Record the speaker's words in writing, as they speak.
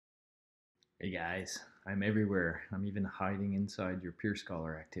Hey guys, I'm everywhere. I'm even hiding inside your peer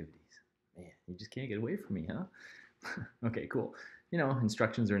scholar activities. Man, you just can't get away from me, huh? Okay, cool.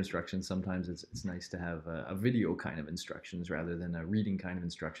 Instructions are instructions. Sometimes it's nice to have a video kind of instructions rather than a reading kind of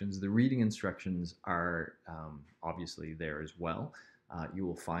instructions. The reading instructions are obviously there as well. You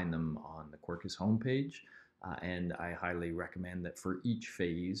will find them on the Quarkus homepage. And I highly recommend that for each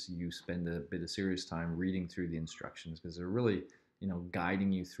phase you spend a bit of serious time reading through the instructions because they're really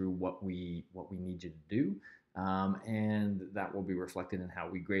guiding you through what we need you to do, and that will be reflected in how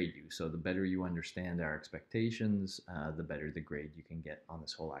we grade you. So the better you understand our expectations, the better the grade you can get on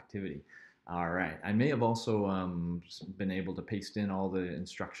this whole activity. All right, I may have also been able to paste in all the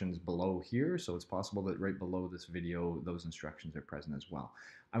instructions below here, so it's possible that right below this video those instructions are present as well.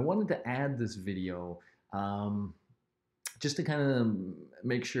 I wanted to add this video um, just to kind of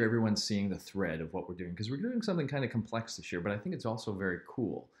make sure everyone's seeing the thread of what we're doing, because we're doing something kind of complex this year, but I think it's also very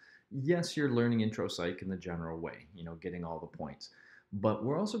cool. Yes, you're learning intro psych in the general way, getting all the points, but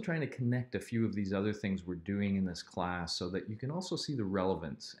we're also trying to connect a few of these other things we're doing in this class so that you can also see the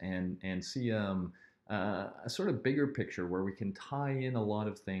relevance and see a sort of bigger picture where we can tie in a lot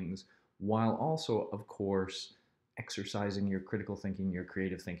of things while also, of course, exercising your critical thinking, your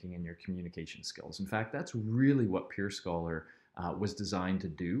creative thinking, and your communication skills. In fact, that's really what Peer Scholar was designed to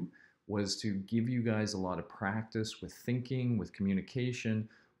do, was to give you guys a lot of practice with thinking, with communication,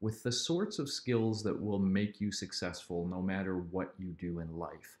 with the sorts of skills that will make you successful no matter what you do in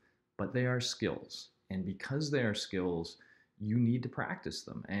life. But they are skills. And because they are skills, you need to practice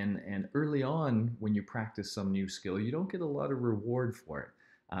them. And early on, when you practice some new skill, you don't get a lot of reward for it.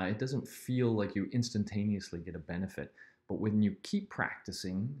 It doesn't feel like you instantaneously get a benefit. But when you keep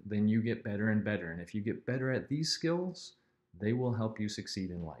practicing, then you get better and better. And if you get better at these skills, they will help you succeed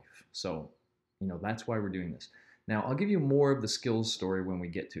in life. So, that's why we're doing this. Now, I'll give you more of the skills story when we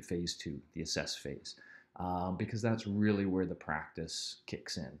get to phase two, the assess phase, because that's really where the practice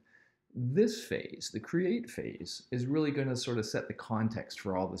kicks in. This phase, the create phase, is really going to sort of set the context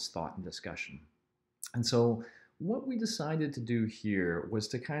for all this thought and discussion. And so what we decided to do here was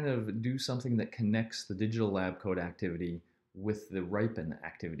to kind of do something that connects the digital lab code activity with the ripen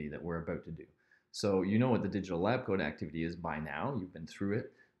activity that we're about to do. So you know what the digital lab code activity is by now, you've been through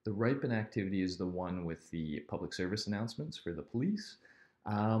it. The ripen activity is the one with the public service announcements for the police.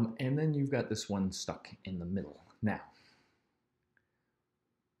 And then you've got this one stuck in the middle. Now,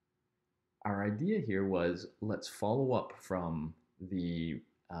 our idea here was let's follow up from the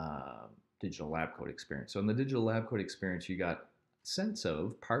digital lab code experience. So in the digital lab code experience, you got sense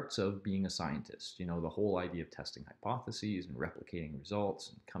of parts of being a scientist, the whole idea of testing hypotheses and replicating results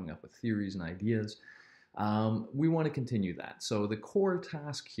and coming up with theories and ideas. We want to continue that. So the core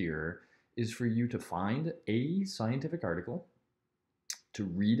task here is for you to find a scientific article, to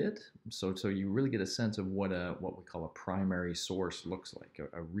read it, so you really get a sense of what we call a primary source looks like,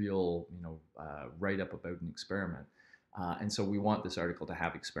 a real write-up about an experiment. And so we want this article to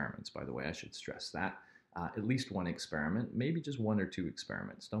have experiments, by the way, I should stress that. At least one experiment, maybe just one or two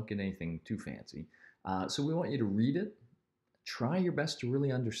experiments. Don't get anything too fancy. So we want you to read it. Try your best to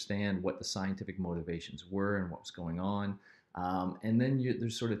really understand what the scientific motivations were and what was going on. And then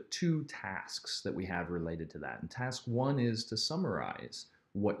there's sort of two tasks that we have related to that. And task one is to summarize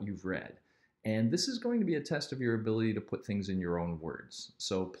what you've read. And this is going to be a test of your ability to put things in your own words.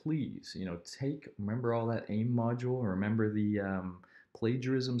 So please, remember all that AIM module, remember the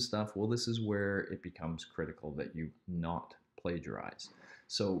plagiarism stuff. Well, this is where it becomes critical that you not plagiarize.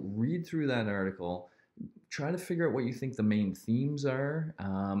 So read through that article, try to figure out what you think the main themes are,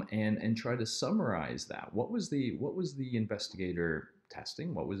 and try to summarize that. What was the investigator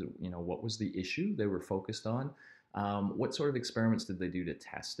testing? What was the issue they were focused on? What sort of experiments did they do to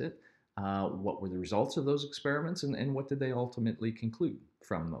test it? What were the results of those experiments, and what did they ultimately conclude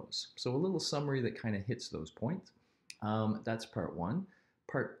from those? So a little summary that kind of hits those points. That's part one.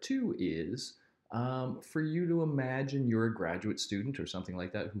 Part two is for you to imagine you're a graduate student or something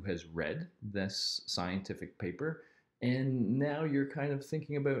like that who has read this scientific paper, and now you're kind of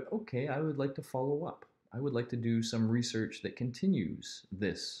thinking about, okay, I would like to follow up. I would like to do some research that continues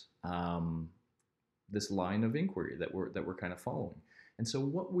this this line of inquiry that we're kind of following. And so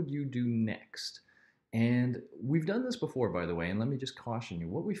what would you do next? And we've done this before, by the way, and let me just caution you.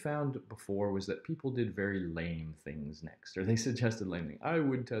 What we found before was that people did very lame things next, or they suggested lame things. I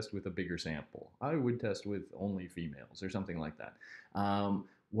would test with a bigger sample. I would test with only females, or something like that. And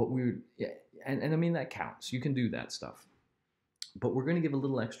I mean, that counts. You can do that stuff. But we're going to give a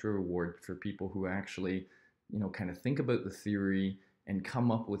little extra reward for people who actually, kind of think about the theory and come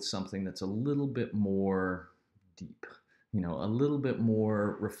up with something that's a little bit more deep. a little bit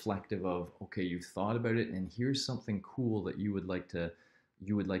more reflective of, okay, you've thought about it, and here's something cool that you would like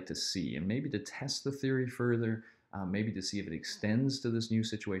to see, and maybe to test the theory further, maybe to see if it extends to this new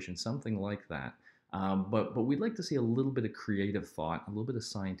situation, something like that. But we'd like to see a little bit of creative thought, a little bit of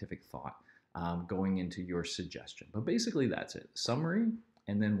scientific thought going into your suggestion. But basically, that's it. Summary,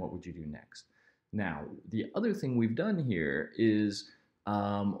 and then what would you do next? Now, the other thing we've done here is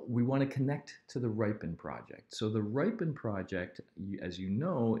we want to connect to the Ripen project. So the Ripen project, as you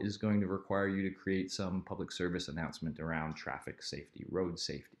know, is going to require you to create some public service announcement around traffic safety, road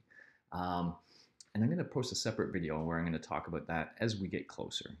safety. And I'm going to post a separate video where I'm going to talk about that as we get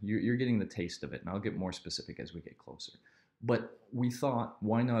closer. You're getting the taste of it, and I'll get more specific as we get closer. But we thought,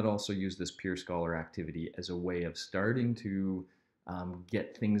 why not also use this peer scholar activity as a way of starting to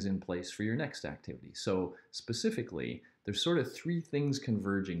get things in place for your next activity? So specifically, there's sort of three things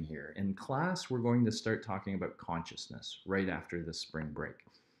converging here. In class, we're going to start talking about consciousness right after the spring break.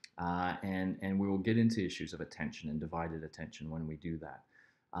 And we will get into issues of attention and divided attention when we do that.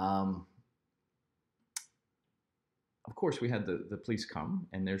 Of course, we had the police come,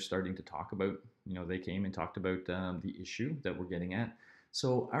 and they're starting to talk about, they came and talked about the issue that we're getting at.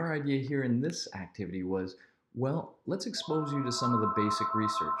 So our idea here in this activity was, well, let's expose you to some of the basic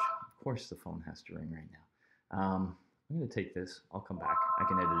research. Of course, the phone has to ring right now. I'm going to take this. I'll come back. I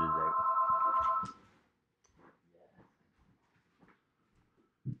can edit it out.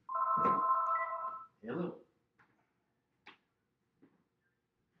 Hello.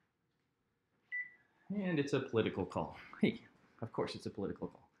 And it's a political call. Hey, of course it's a political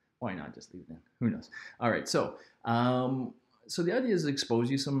call. Why not just leave it in? Who knows? All right, so the idea is to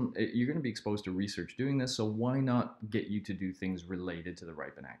expose you you're going to be exposed to research doing this, so why not get you to do things related to the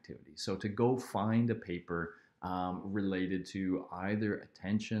Ripen activity? So to go find a paper related to either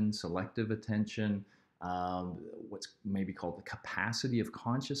attention, selective attention, what's maybe called the capacity of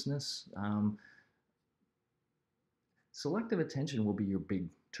consciousness. Selective attention will be your big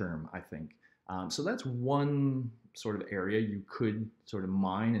term, I think. So that's one sort of area you could sort of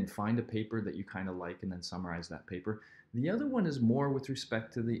mine and find a paper that you kind of like and then summarize that paper. The other one is more with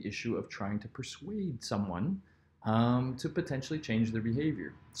respect to the issue of trying to persuade someone to potentially change their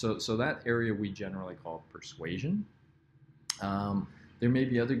behavior. So that area we generally call persuasion. There may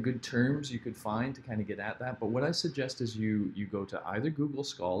be other good terms you could find to kind of get at that, but what I suggest is you go to either Google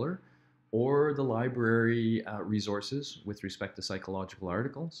Scholar or the library resources with respect to psychological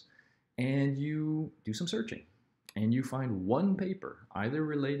articles, and you do some searching, and you find one paper either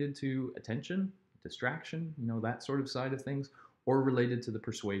related to attention, distraction, that sort of side of things, or related to the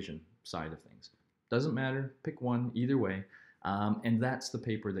persuasion side of things. Doesn't matter, pick one, either way, and that's the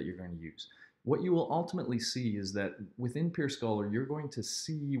paper that you're going to use. What you will ultimately see is that within Peer Scholar, you're going to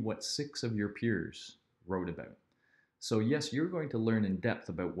see what 6 of your peers wrote about. So yes, you're going to learn in depth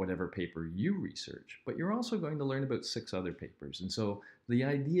about whatever paper you research, but you're also going to learn about 6 other papers. And so the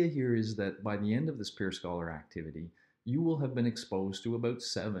idea here is that by the end of this Peer Scholar activity, you will have been exposed to about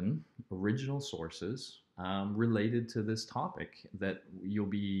 7 original sources related to this topic that you'll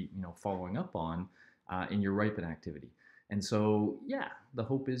be following up on in your Ripen activity. And so, yeah, the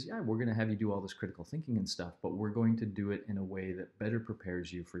hope is, we're going to have you do all this critical thinking and stuff, but we're going to do it in a way that better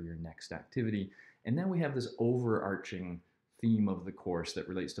prepares you for your next activity. And then we have this overarching theme of the course that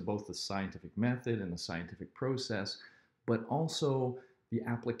relates to both the scientific method and the scientific process, but also the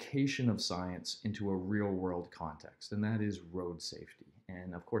application of science into a real-world context, and that is road safety.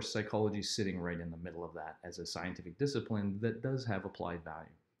 And of course, psychology is sitting right in the middle of that as a scientific discipline that does have applied value.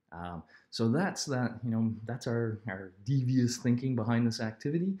 So that's that. That's our devious thinking behind this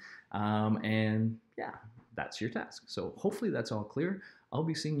activity, and yeah, that's your task. So hopefully that's all clear. I'll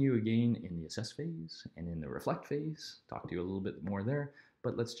be seeing you again in the assess phase and in the reflect phase. Talk to you a little bit more there,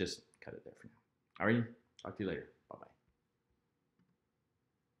 but let's just cut it there for now. Alrighty, talk to you later. Bye-bye.